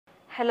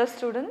Hello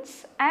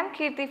students, I am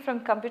Kirti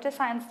from Computer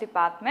Science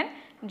Department,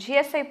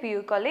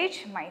 GSIPU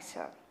College,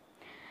 Mysore.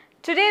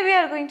 Today we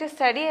are going to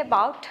study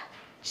about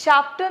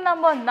chapter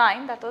number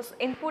 9, that is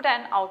input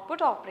and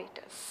output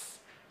operators.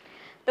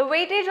 The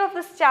weightage of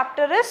this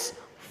chapter is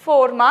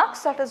 4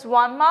 marks, that is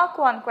 1 mark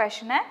 1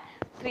 question and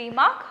 3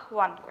 mark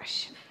 1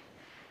 question.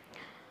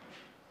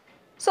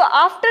 So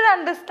after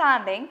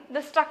understanding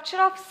the structure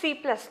of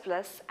C++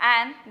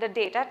 and the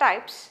data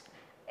types,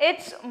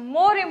 it's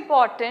more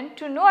important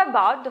to know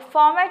about the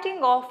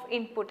formatting of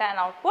input and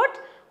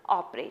output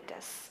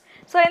operators.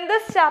 So in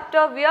this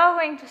chapter we are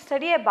going to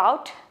study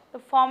about the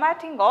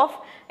formatting of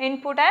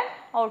input and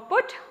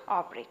output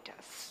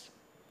operators.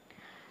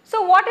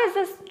 So what is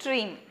a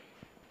stream?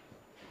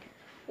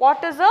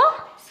 What is a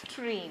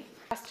stream?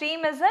 A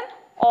stream is an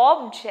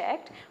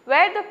object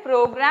where the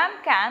program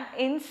can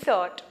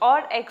insert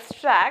or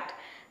extract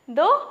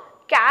the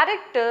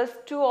characters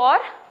to or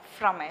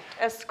from it.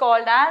 It's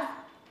called as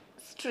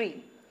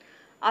stream.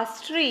 A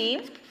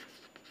stream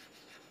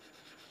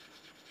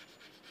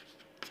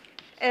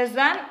is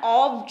an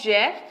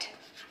object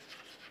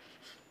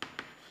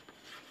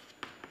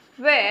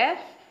where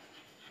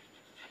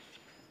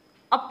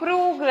a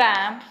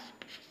program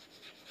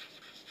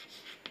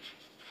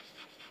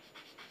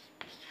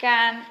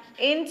can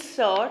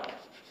insert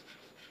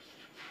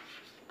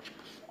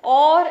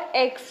or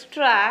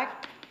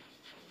extract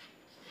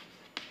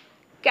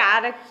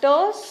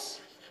characters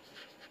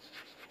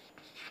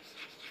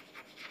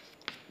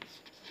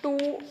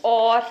to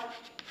or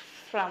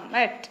from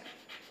it.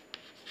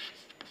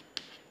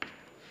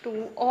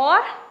 To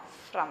or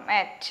from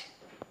it.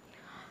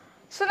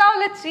 So now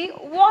let's see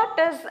what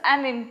is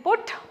an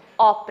input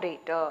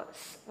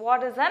operators.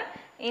 What is an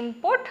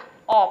input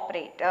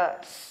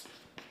operators?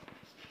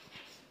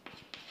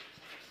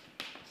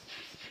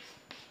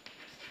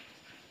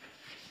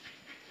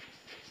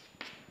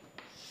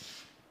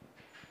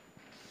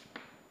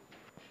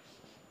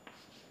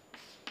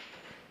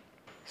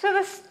 So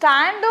the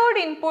standard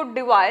input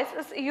device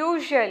is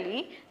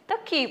usually the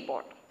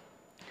keyboard.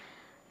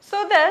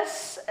 So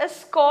this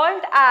is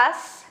called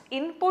as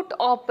input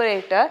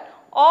operator,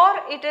 or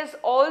it is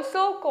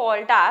also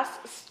called as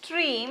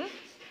stream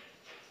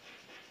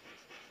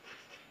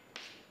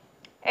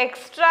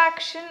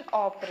extraction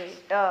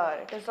operator.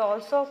 It is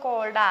also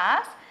called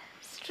as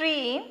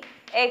stream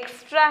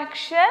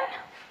extraction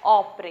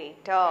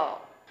operator.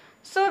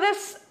 So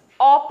this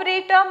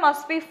operator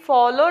must be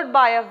followed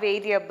by a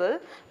variable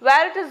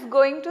where it is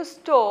going to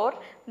store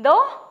the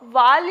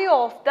value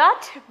of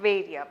that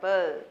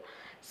variable.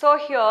 So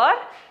here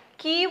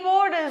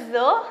keyboard is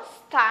the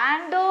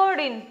standard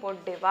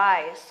input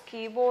device.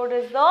 Keyboard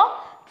is the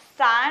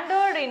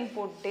standard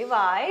input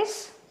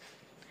device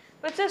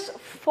which is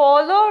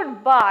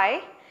followed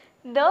by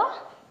the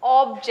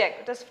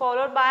object. It is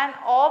followed by an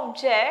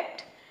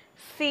object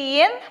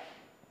Cin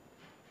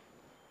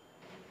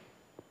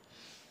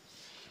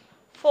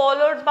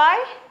followed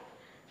by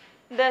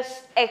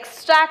this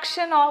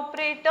extraction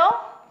operator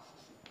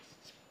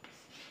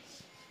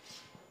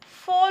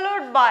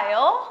followed by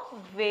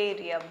a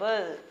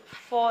variable.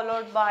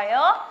 Followed by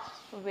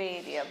a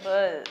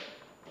variable.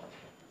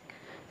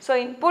 So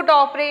input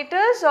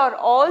operators are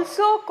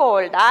also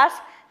called as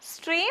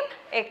stream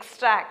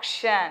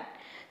extraction.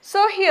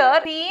 So here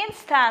Cin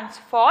stands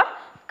for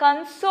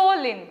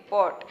console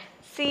input.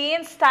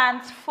 Cin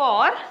stands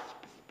for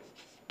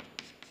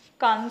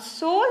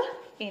console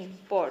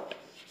input.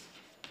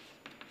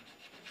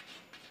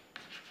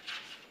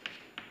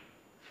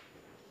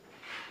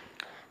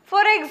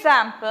 For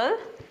example,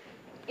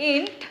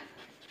 int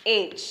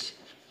age.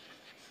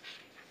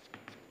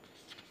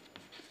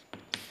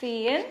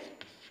 Cin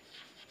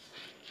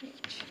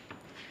age.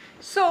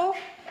 So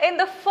in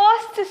the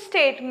first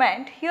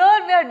statement,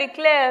 here we are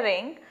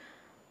declaring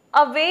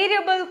a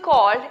variable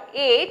called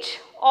age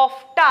of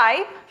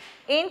type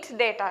int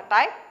data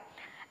type,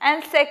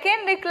 and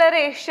second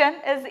declaration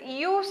is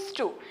used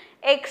to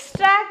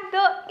extract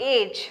the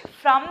age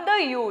from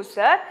the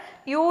user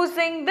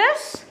using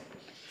this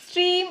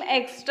stream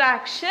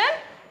extraction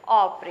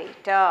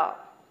operator.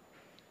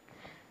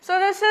 So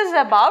this is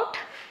about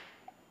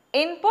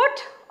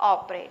input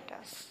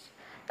operators.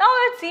 Now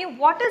let's see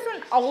what is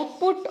an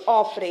output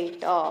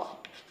operator.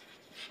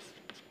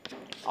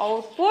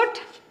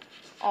 Output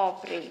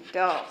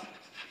operator.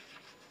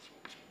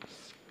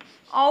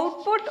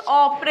 Output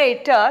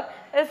operator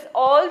is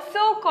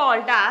also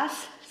called as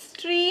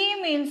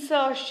stream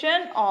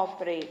insertion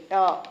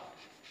operator.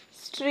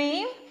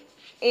 Stream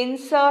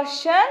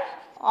insertion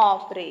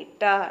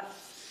operator.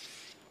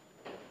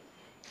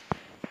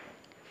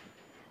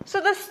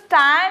 So the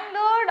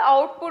standard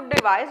output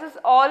device is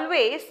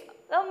always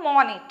the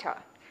monitor.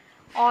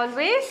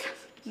 Always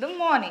the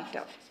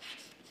monitor.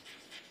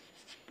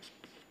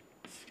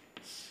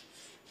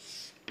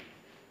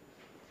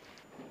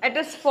 It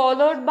is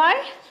followed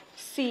by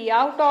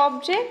cout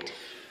object,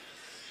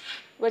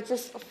 which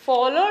is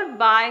followed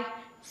by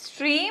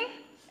stream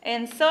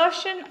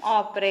insertion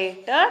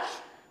operator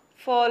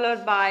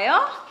followed by a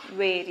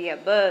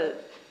variable.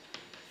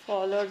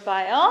 Followed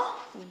by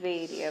a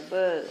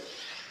variable.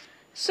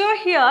 So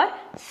here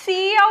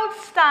cout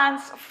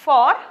stands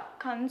for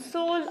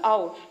console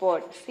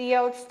output.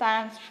 Cout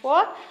stands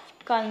for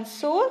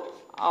console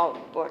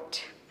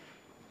output.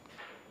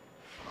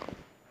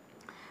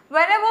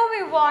 Whenever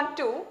we want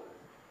to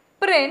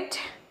print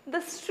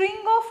the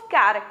string of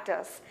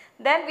characters,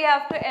 then we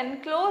have to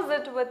enclose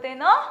it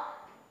within a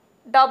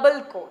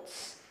double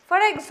quotes. For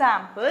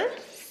example,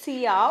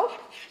 cout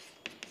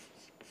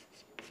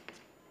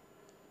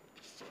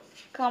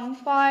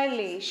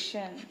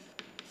compilation.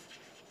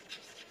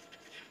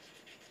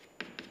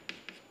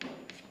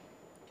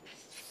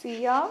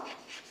 Cout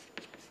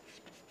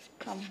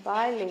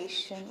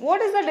compilation.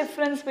 What is the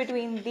difference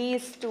between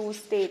these two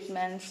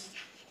statements?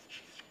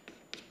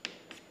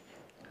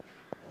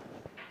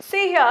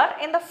 See here,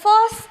 in the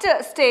first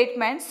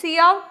statement,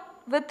 cout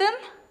within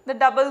the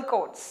double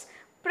quotes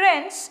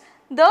prints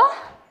the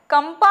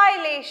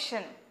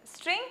compilation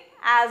string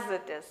as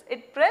it is.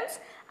 It prints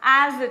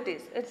as it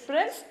is. It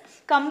prints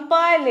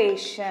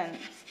compilation.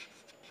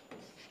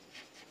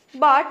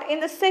 But in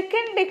the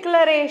second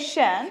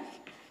declaration,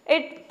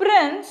 it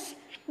prints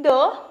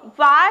the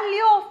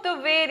value of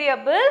the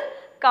variable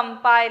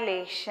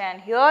compilation.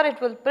 Here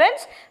it will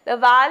print the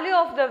value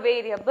of the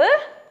variable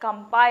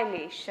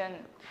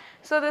compilation.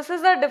 So this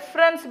is the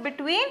difference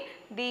between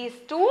these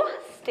two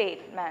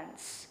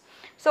statements.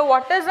 So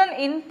what is an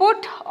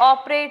input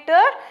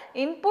operator?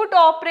 Input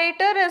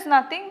operator is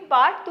nothing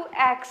but to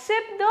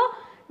accept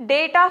the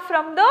data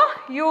from the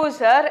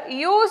user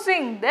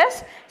using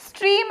this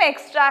stream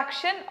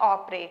extraction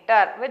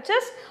operator, which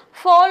is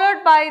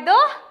followed by the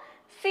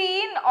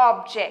scene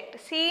object.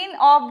 Scene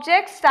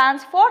object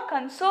stands for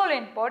console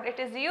input. It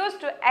is used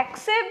to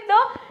accept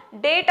the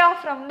data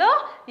from the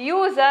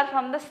user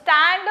from the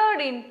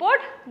standard input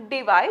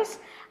device,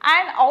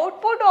 and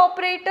output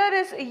operator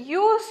is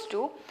used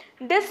to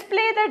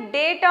display the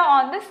data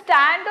on the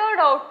standard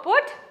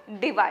output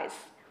device.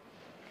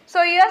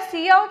 So here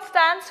cout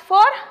stands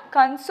for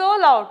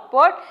console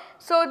output.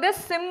 So this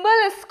symbol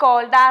is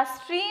called as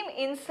stream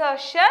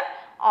insertion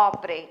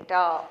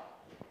operator.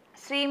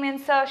 Stream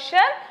insertion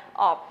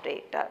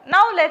operator.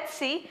 Now let's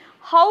see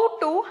how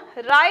to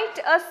write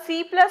a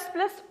C++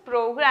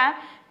 program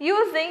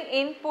using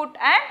input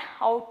and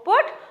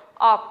output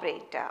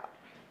operator.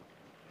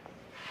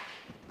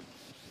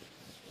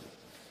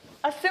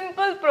 A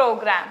simple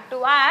program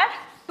to add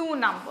two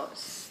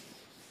numbers.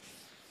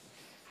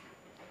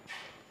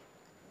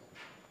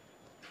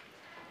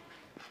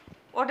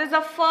 What is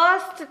the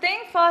first thing?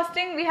 First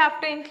thing, we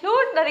have to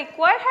include the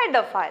required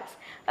header files.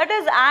 That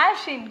is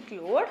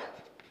 --include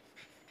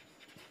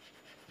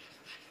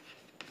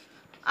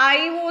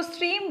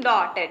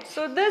iostream.h.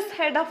 So this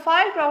header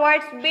file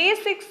provides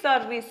basic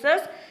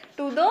services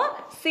to the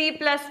C++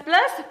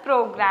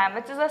 program,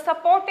 which is a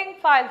supporting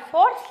file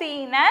for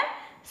scene and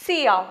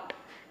cout.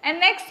 And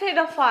next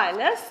header file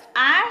is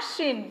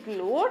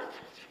 --include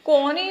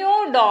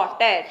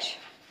conio.h,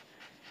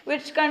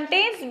 which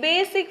contains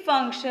basic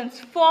functions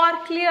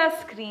for clear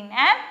screen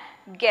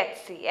and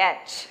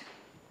getch.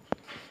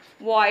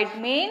 Void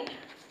main.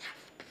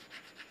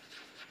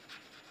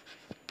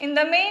 In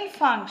the main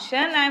function,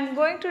 I am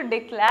going to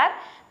declare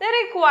the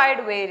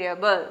required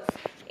variables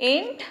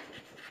int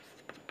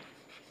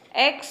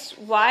x,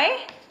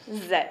 y,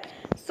 z.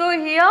 So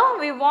here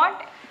we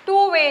want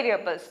two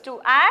variables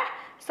to add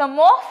sum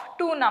of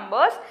two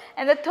numbers,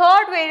 and the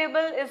third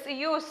variable is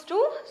used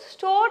to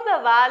store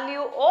the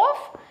value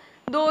of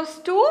those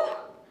two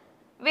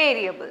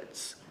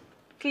variables.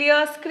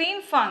 Clear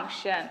screen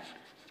function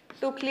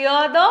to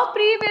clear the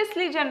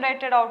previously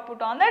generated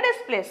output on the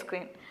display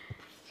screen.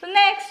 So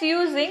next,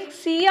 using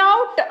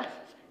cout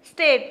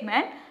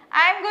statement,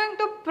 I am going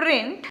to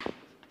print,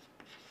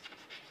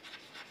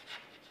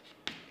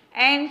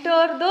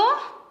 enter the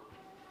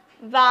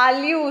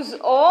values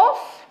of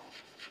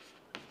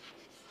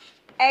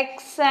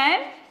x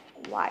and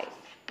y.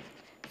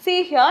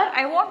 See here,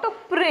 I want to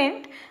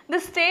print the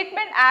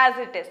statement as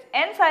it is.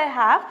 Hence, I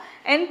have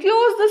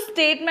enclosed the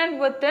statement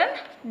within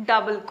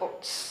double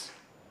quotes.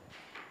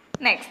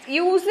 Next,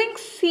 using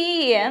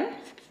cin,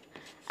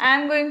 I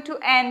am going to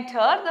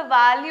enter the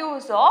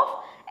values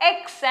of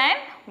x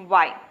and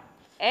y.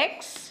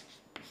 X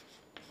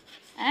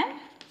and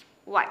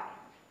y.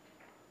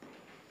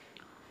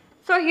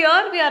 So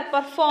here we are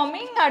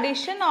performing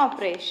addition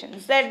operation.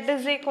 Z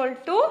is equal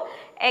to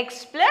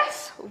x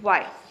plus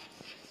y.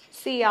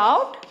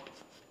 Cout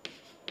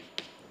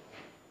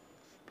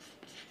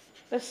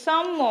the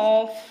sum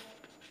of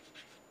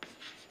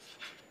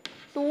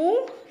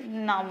two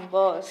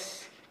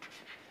numbers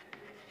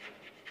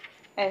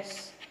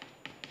S.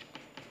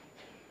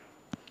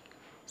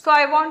 So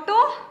I want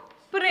to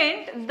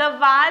print the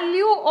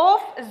value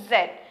of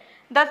Z.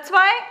 That's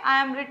why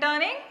I am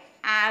returning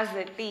as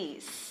it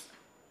is.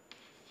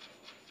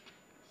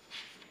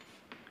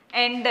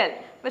 Endl,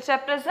 which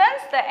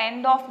represents the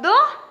end of the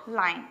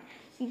line.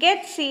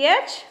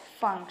 Getch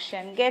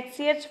function.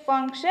 Getch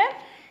function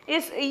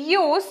is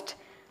used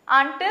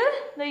until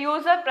the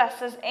user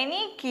presses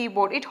any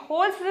keyboard. It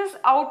holds this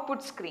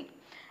output screen.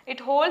 It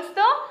holds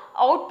the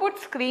output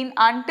screen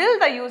until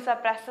the user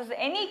presses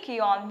any key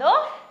on the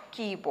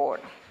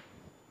keyboard.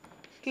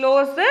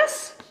 Close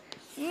this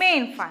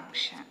main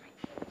function.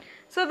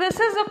 So this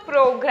is a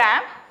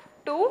program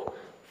to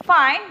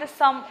find the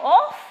sum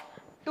of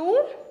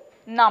two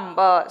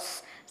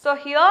numbers. So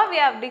here we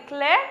have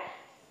declared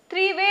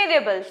three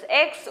variables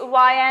x,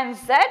 y and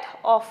z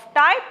of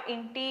type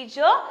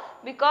integer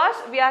because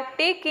we are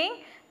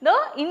taking the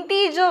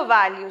integer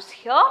values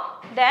here.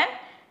 Then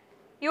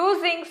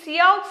using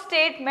cout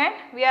statement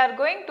we are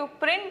going to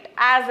print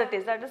as it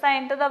is, that is I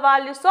enter the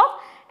values of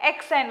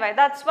x and y.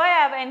 That's why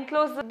I have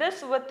enclosed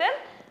this within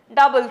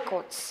double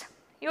quotes.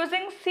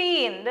 Using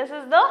cin, this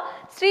is the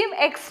stream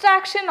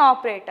extraction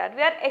operator.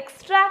 We are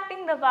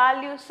extracting the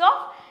values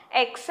of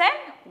x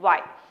and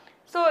y.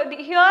 So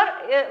here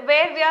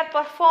where we are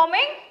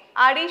performing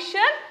addition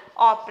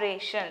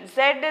operation,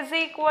 z is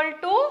equal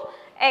to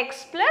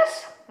x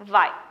plus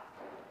y.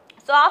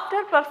 So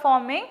after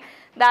performing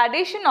the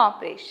addition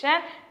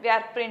operation, we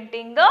are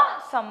printing the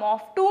sum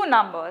of two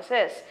numbers.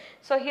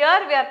 So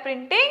here we are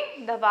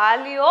printing the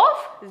value of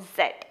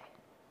z.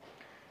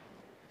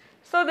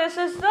 So this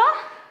is the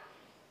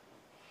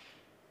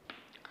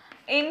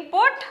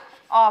input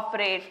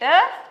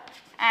operator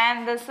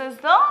and this is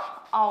the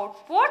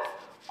output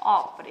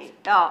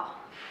operator.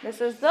 This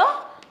is the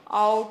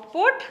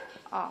output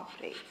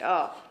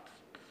operator.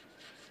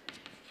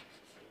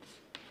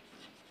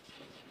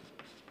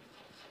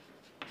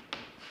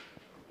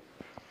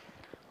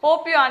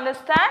 Hope you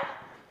understand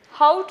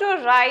how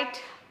to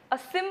write a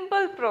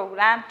simple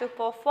program to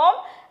perform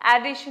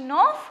addition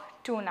of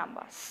two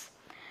numbers.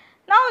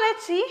 Now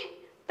let's see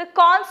the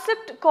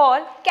concept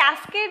called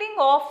cascading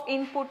of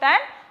input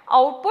and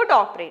output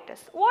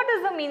operators. What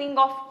is the meaning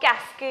of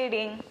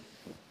cascading?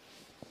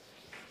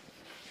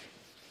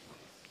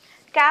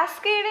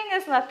 Cascading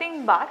is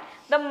nothing but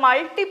the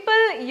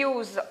multiple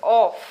use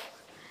of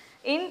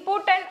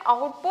input and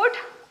output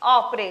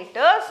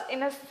operators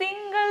in a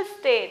single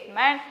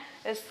statement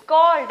is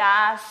called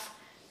as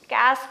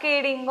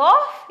cascading of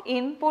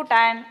input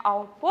and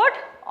output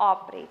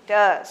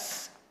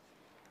operators.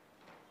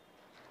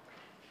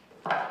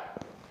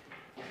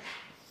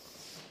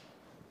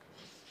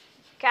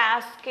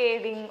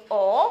 Cascading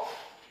of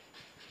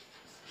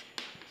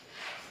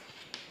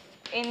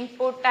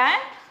input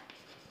and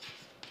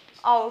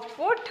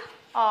output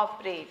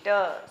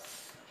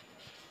operators.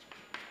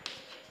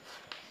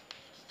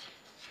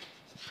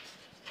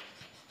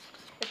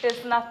 It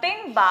is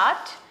nothing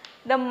but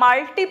the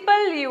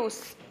multiple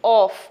use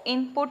of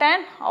input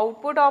and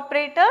output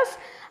operators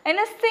in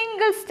a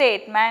single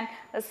statement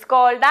is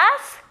called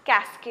as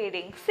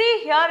cascading.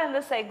 See here in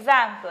this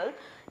example,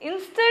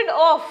 instead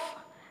of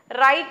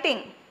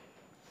writing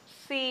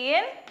C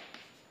in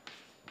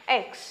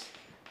x,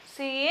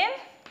 C in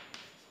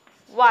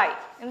y,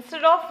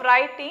 instead of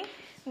writing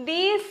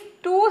these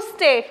two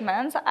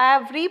statements, I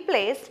have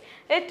replaced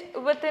it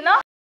within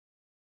a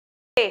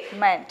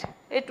statement.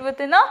 It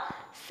within a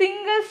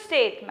single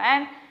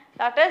statement,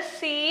 that is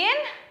C in,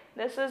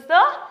 this is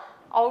the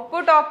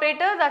output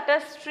operator, that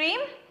is stream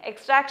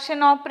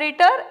extraction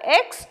operator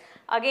x,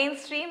 again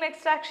stream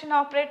extraction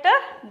operator,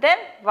 then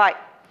y.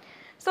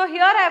 So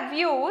here I have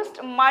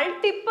used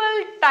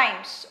multiple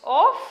times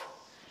of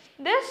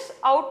this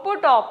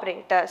output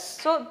operators.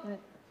 So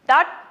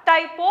that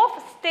type of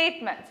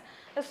statements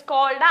is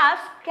called as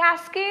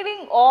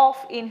cascading of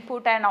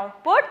input and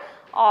output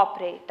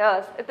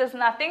operators. It is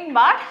nothing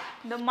but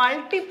the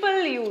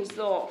multiple use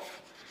of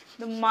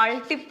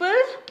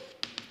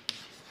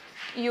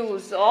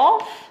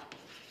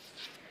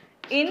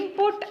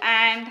input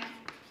and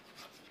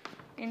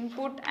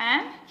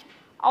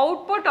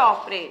output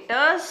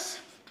operators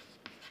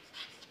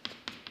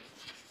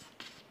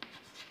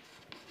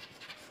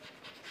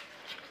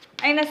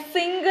in a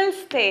single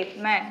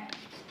statement.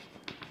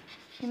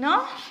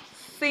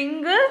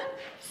 Single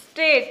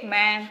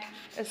statement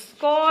is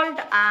called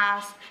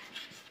as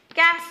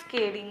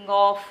cascading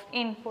of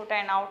input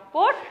and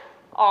output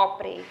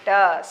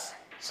operators.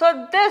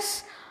 So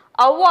this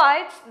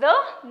avoids the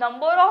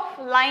number of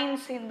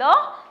lines in the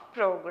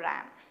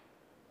program.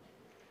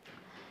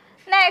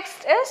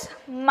 Next is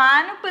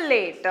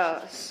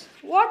manipulators.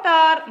 What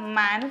are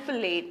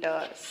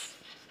manipulators?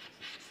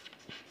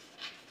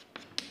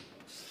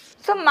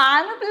 So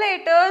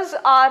manipulators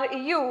are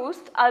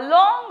used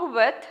along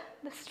with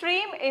the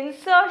stream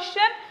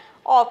insertion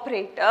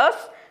operators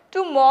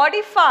to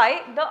modify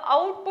the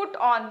output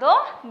on the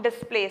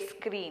display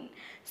screen.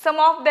 Some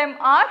of them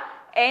are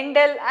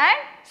endl and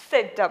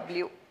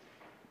setw.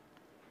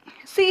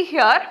 See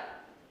here,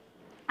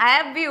 I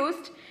have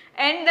used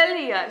endl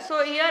here.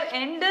 So here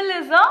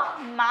endl is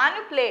a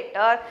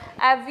manipulator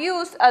I have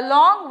used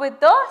along with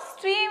the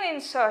stream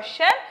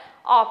insertion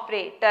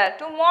operator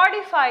to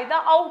modify the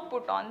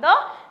output on the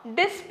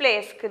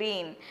display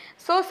screen.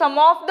 So some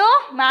of the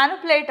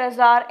manipulators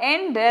are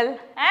endl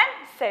and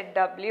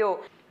setw.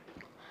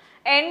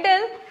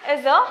 Endl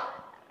is a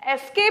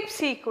escape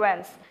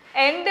sequence.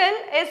 Endl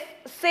is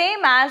same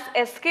as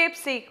escape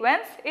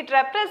sequence. It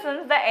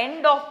represents the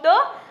end of the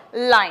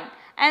line.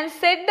 and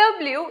set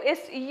W is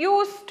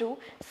used to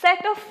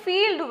set a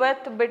field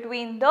width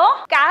between the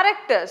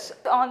characters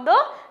on the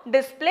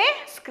display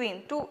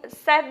screen. To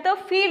set the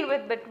field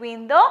width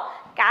between the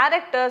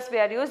characters, we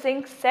are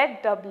using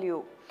set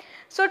W.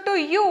 So to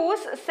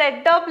use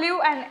set W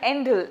and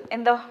endl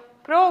in the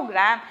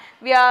program,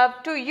 we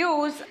have to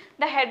use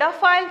the header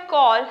file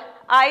called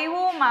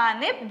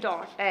iomanip.h.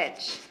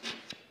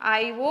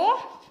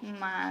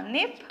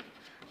 iomanip.h.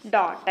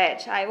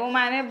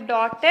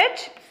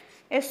 iomanip.h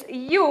is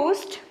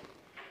used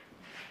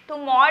to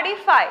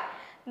modify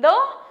the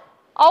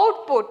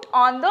output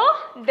on the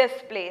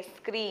display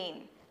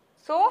screen.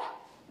 So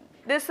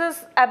this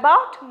is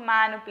about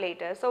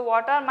manipulators. So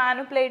what are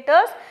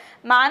manipulators?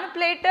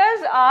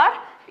 Manipulators are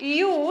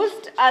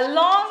used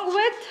along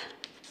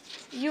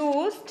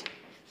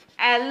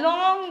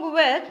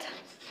with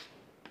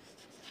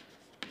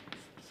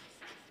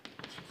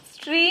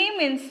stream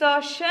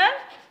insertion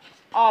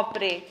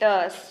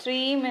operators.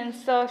 Stream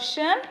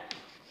insertion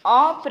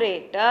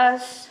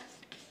operators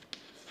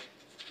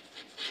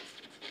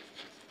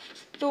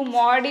to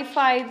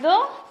modify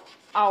the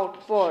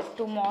output.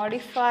 To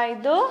modify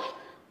the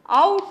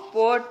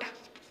output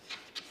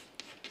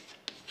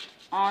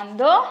on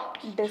the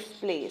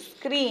display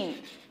screen.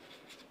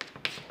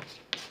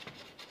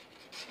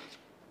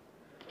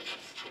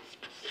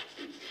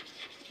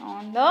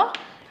 On the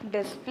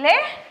display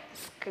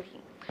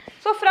screen.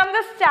 So from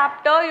this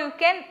chapter you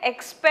can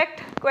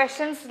expect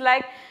questions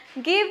like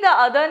give the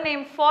other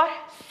name for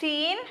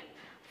scene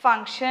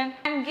function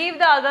and give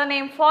the other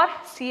name for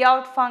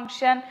cout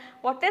function.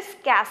 What is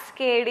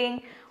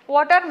cascading?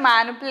 What are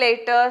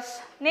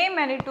manipulators? Name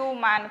any two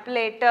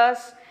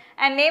manipulators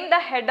and name the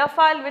header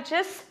file which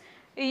is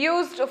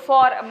used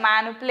for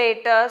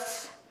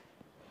manipulators.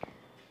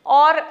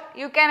 Or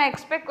you can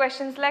expect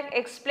questions like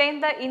explain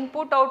the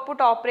input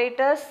output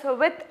operators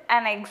with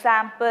an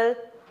example.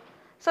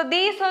 So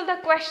these are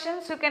the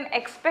questions you can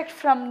expect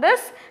from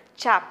this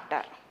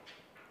chapter.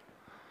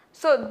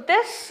 So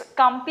this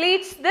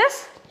completes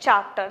this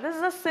chapter. This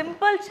is a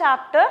simple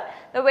chapter.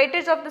 The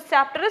weightage of this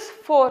chapter is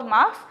 4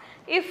 marks.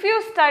 If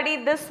you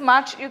study this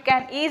much, you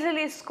can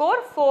easily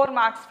score 4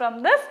 marks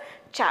from this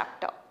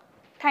chapter.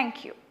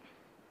 Thank you.